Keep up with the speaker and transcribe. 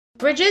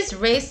Bridgez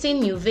racing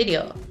new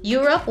video.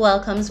 Europe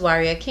welcomes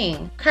Warrior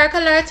King. Kirk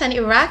Alert and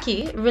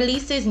Eraqy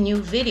releases new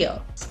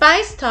video.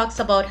 Spice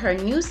talks about her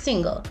new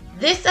single.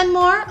 This and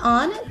more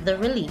on the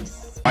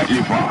release.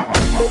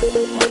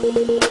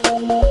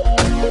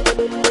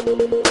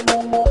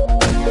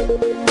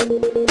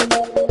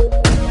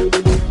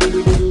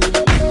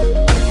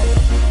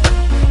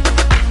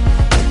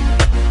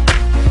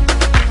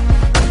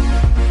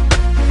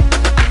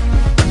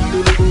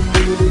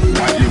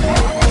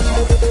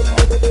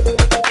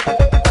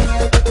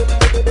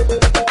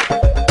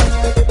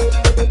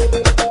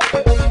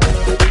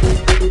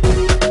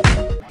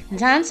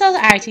 Dancehall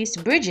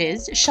artist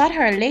Bridgez shot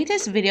her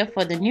latest video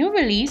for the new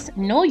release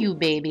Know You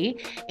Baby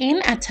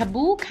in a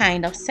taboo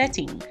kind of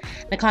setting.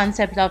 The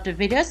concept of the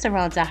video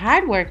surrounds a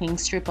hardworking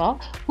stripper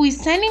who is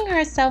sending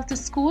herself to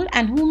school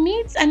and who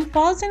meets and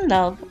falls in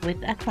love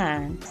with a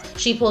client.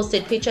 She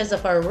posted pictures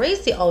of her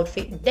racy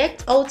outfit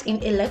decked out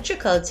in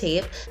electrical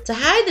tape to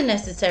hide the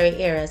necessary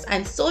errors,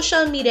 and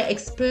social media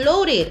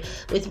exploded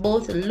with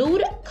both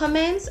lewd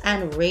comments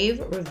and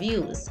rave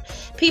reviews.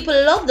 People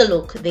love the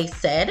look, they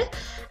said.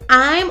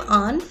 I'm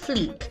on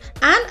fleek,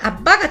 and a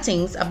bag of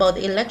things about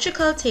the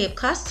electrical tape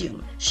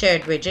costume,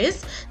 shared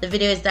Bridgez. The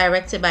video is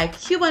directed by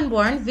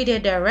Cuban-born video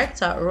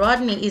director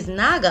Rodney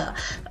Iznaga,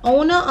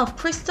 owner of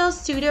Crystal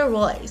Studio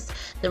Royce.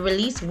 The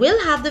release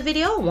will have the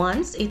video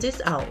once it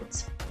is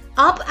out.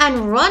 Up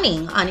and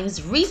running on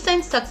his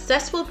recent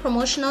successful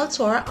promotional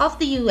tour of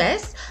the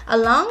US,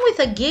 along with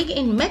a gig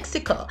in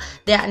Mexico,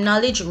 the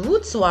acknowledged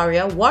roots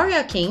warrior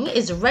Warrior King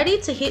is ready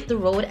to hit the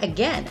road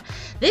again,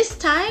 this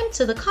time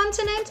to the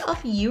continent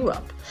of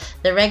Europe.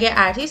 The reggae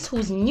artist,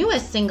 whose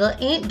newest single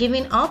Ain't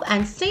Giving Up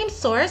and same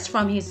source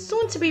from his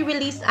soon-to-be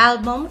released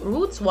album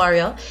Roots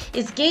Warrior,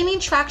 is gaining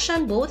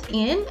traction both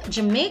in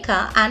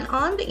Jamaica and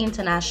on the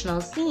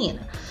international scene.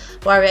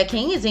 Warrior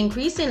King is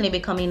increasingly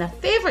becoming a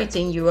favorite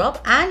in Europe,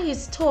 and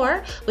his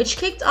tour, which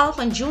kicked off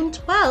on June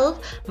 12,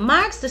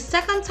 marks the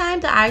second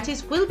time the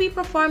artist will be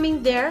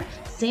performing there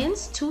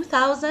since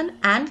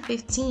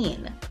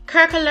 2015.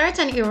 Kirk Alert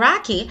and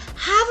Eraqy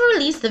have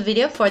released the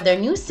video for their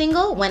new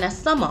single When a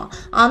Summer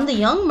on the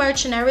Young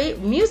Mercenary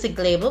music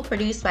label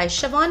produced by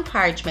Siobhan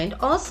Parchment,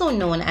 also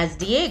known as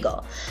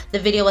Diego. The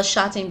video was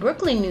shot in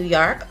Brooklyn, New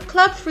York,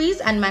 Club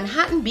Freeze and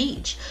Manhattan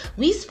Beach.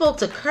 We spoke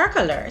to Kirk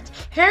Alert.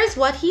 Here's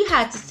what he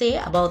had to say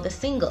about the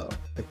single.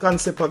 The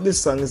concept of this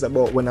song is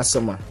about when a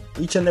summer.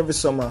 Each and every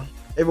summer,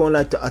 everyone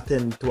like to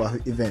attend to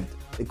an event.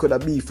 It could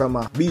be from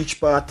a beach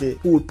party,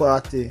 pool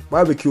party,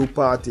 barbecue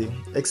party,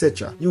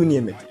 etc. You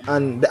name it.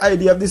 And the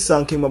idea of this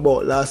song came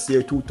about last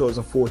year,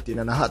 2014,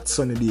 on a hot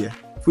sunny day,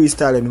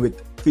 freestyling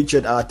with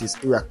featured artist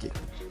Eraqy.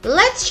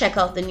 Let's check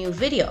out the new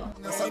video.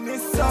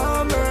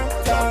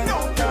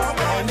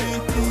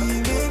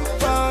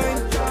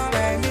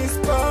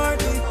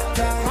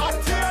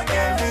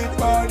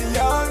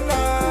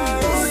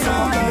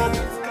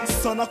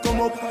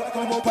 Come up,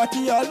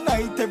 party all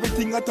night,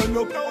 everything I turn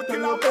up,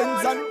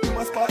 Benz and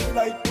my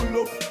spotlight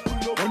pull up,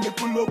 when you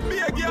pull up,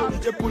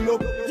 DJ pull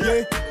up,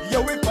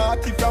 yeah, we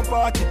party from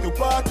party to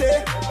party,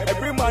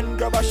 every man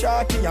grab a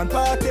shotty and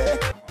party.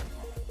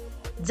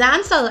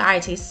 Dancehall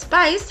artist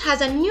Spice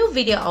has a new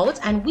video out,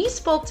 and we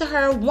spoke to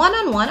her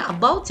one-on-one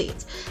about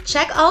it.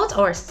 Check out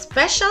our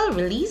special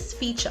release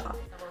feature.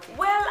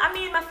 Well, I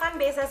mean, my fan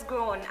base has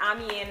grown. I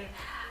mean,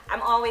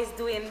 I'm always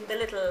doing the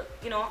little,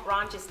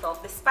 raunchy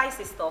stuff, the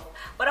spicy stuff.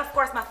 But of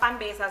course, my fan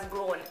base has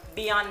grown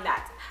beyond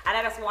that. And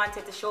I just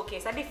wanted to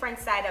showcase a different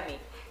side of me,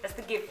 just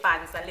to give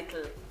fans a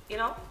little,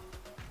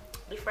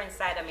 different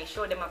side of me,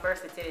 show them a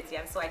versatility.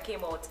 And so I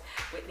came out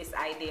with this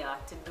idea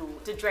to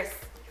dress,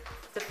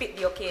 to fit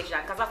the occasion.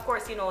 Because of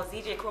course,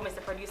 ZJ Chrome is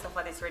the producer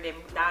for this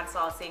rhythm,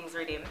 Dancehall Sings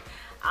Rhythm.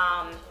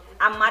 I'm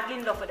madly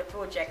in love with the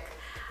project.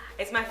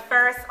 It's my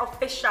first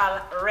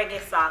official reggae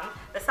song.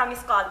 The song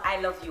is called I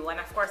Love You, and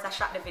of course I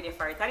shot the video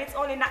for it. And it's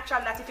only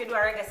natural that if you do a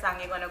reggae song,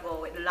 you're gonna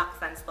go with the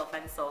locks and stuff,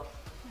 and so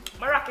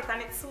I rock it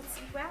and it suits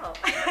me well.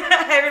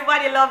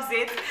 Everybody loves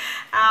it.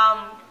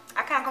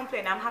 I can't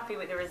complain, I'm happy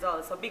with the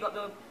results. So big up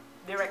the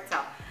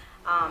director,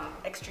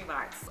 Extreme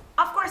Arts.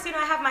 Of course,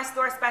 I have my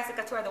store,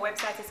 Masicka Tour. The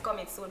website is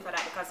coming soon for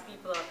that because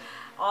people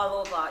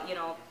all over,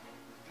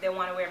 they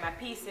want to wear my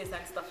pieces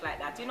and stuff like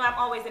that. I'm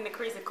always in the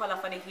crazy color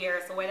for the hair,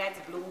 so whether it's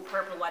blue,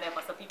 purple,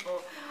 whatever. So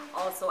people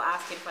also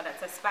asking for that.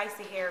 So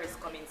spicy hair is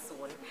coming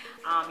soon.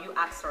 You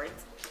asked for it,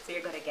 so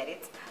you're gonna get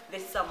it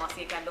this summer, so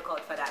you can look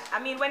out for that. I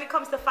mean, when it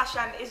comes to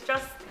fashion,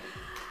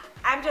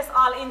 I'm just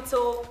all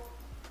into.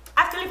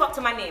 I have to live up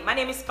to my name. My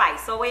name is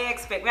Spice, so what do you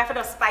expect? We have to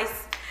do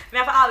spice. I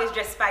have to always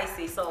dress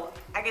spicy, so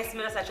I guess I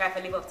just try to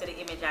live up to the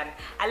image, and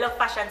I love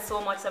fashion so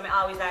much, so I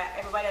always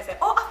everybody say,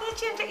 oh, after you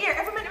change your hair,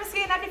 everybody will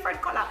see in a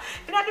different color,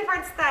 in a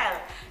different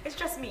style. It's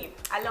just me.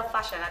 I love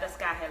fashion, I just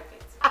can't help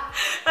it.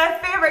 My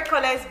favorite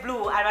color is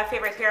blue, and my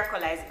favorite hair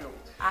color is blue.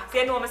 So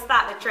I'm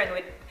start the trend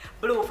with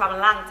blue from a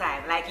long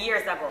time, like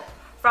years ago.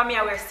 From me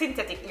I wear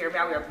synthetic hair,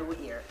 I wear blue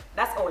hair.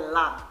 That's how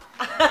long.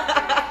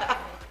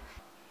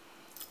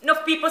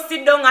 Enough people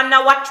sit down and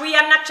watch we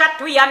and chat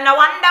we and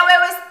wonder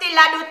where we still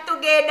do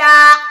together.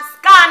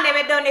 scan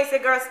them down there, say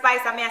Girl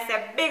Spice, and me I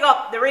say big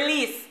up the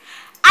release.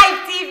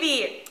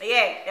 ITV,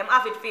 yeah, them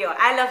have it for you.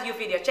 I love you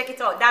video. Check it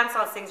out.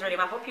 Dancehall Sings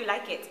Rhythm. I hope you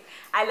like it.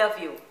 I love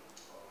you.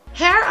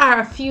 Here are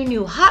a few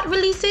new hot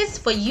releases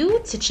for you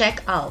to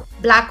check out.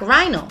 BLAK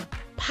RYNO,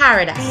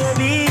 Paradise.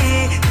 Baby,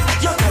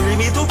 you carry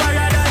me to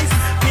paradise.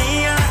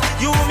 Me and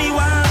you, me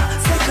want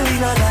circle in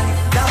a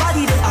life. That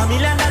body the $1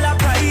 million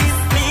prize.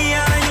 Me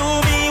and you,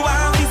 me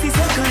want this is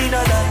circle in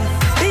a life.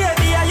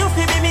 Baby, you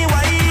feel me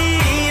wife.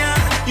 Me and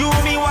you,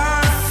 me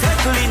want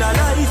circle in a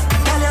life.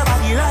 Tell your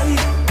body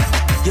right.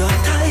 You're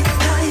tight,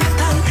 tight,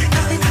 tight,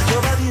 tight.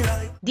 Your body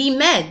right. The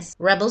Medz,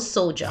 Rebel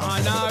Soldier.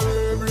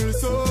 Honorable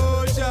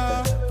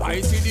soldier, I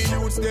see the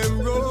youths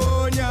them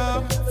run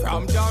ya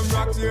from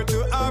Jamrock here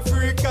to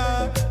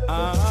Africa.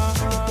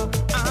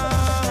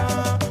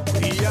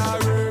 We are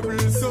rebel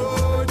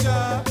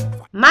soldier.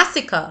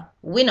 Masicka,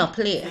 Winner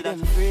Play.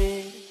 Them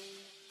free,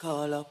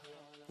 call up,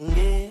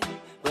 yeah.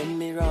 When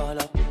me roll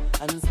up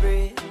and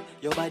spray,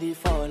 your body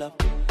fall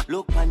up.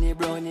 Look on the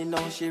brownie,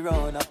 now she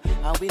run up.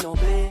 And we no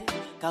play,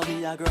 cause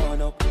we are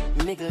grown up.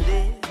 Niggle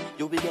day,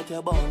 you will get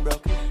your bone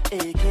broke.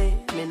 AK,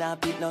 me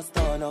not beat no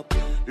stone up.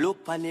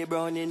 Look on the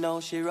brownie, now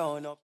she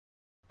run up.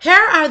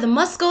 Here are the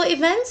Moscow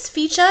events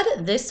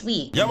featured this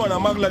week. Yeah man,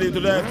 I'm glad to the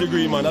nth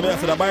degree man. I'm here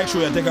for the bike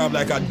show and take off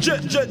like a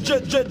jet.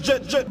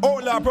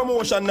 Outlaw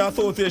promotion and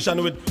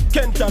association with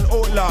Kent and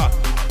Outlaw.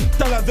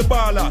 Tell us the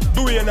baller,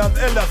 doing as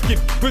Ella Skip,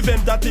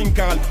 present a thing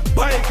called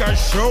Biker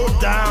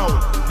Showdown.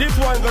 This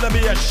one gonna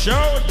be a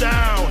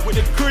showdown with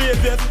the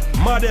craziest,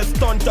 maddest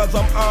stunters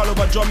from all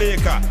over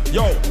Jamaica.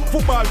 Yo,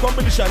 football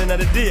competition in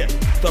the day.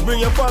 So bring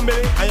your family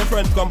and your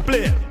friends come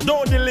play.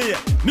 Don't delay.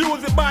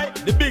 Music by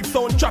the big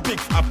sound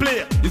tropics a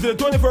play. This is the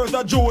 21st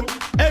of June.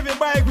 Every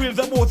bike wheels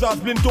and boats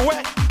has been to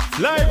where?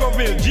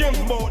 Liverville,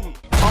 James Mountain.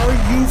 Are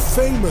you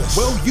famous?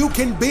 Well, you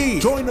can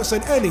be. Join us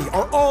in any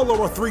or all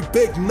our 3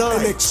 big nights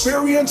and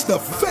experience the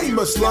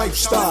famous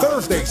lifestyle.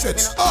 Thursdays,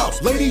 it's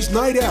up. Ladies'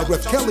 Night Out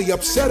with Kelly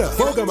Upsetta,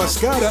 Boga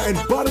Mascata, and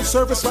bottle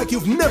service like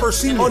you've never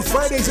seen. On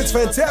Fridays, it's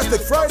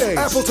Fantastic Fridays.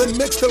 Appleton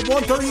Mix till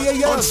 1:30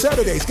 a.m. On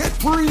Saturdays, get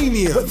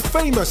premium with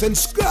Famous and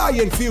Sky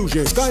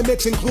Infusion. Sky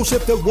Mix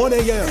inclusive till 1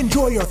 a.m.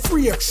 Enjoy our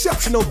 3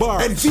 exceptional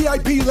bars and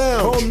VIP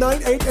lounge. Call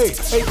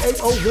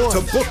 988-8801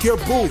 to book your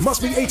booth.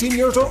 Must be 18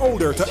 years or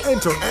older to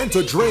enter and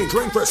to drink.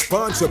 Drink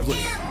responsibly.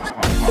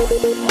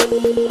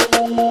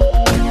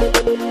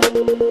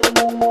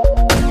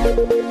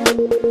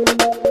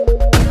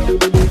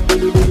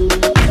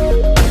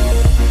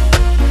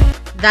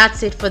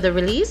 That's it for the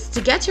release.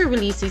 To get your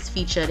releases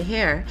featured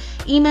here,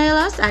 email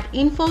us at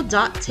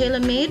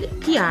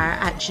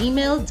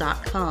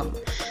info.tailormadepr@gmail.com.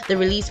 The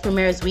release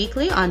premieres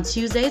weekly on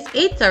Tuesdays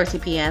 8:30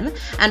 p.m.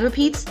 and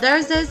repeats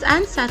Thursdays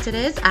and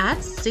Saturdays at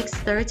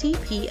 6:30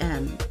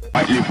 p.m.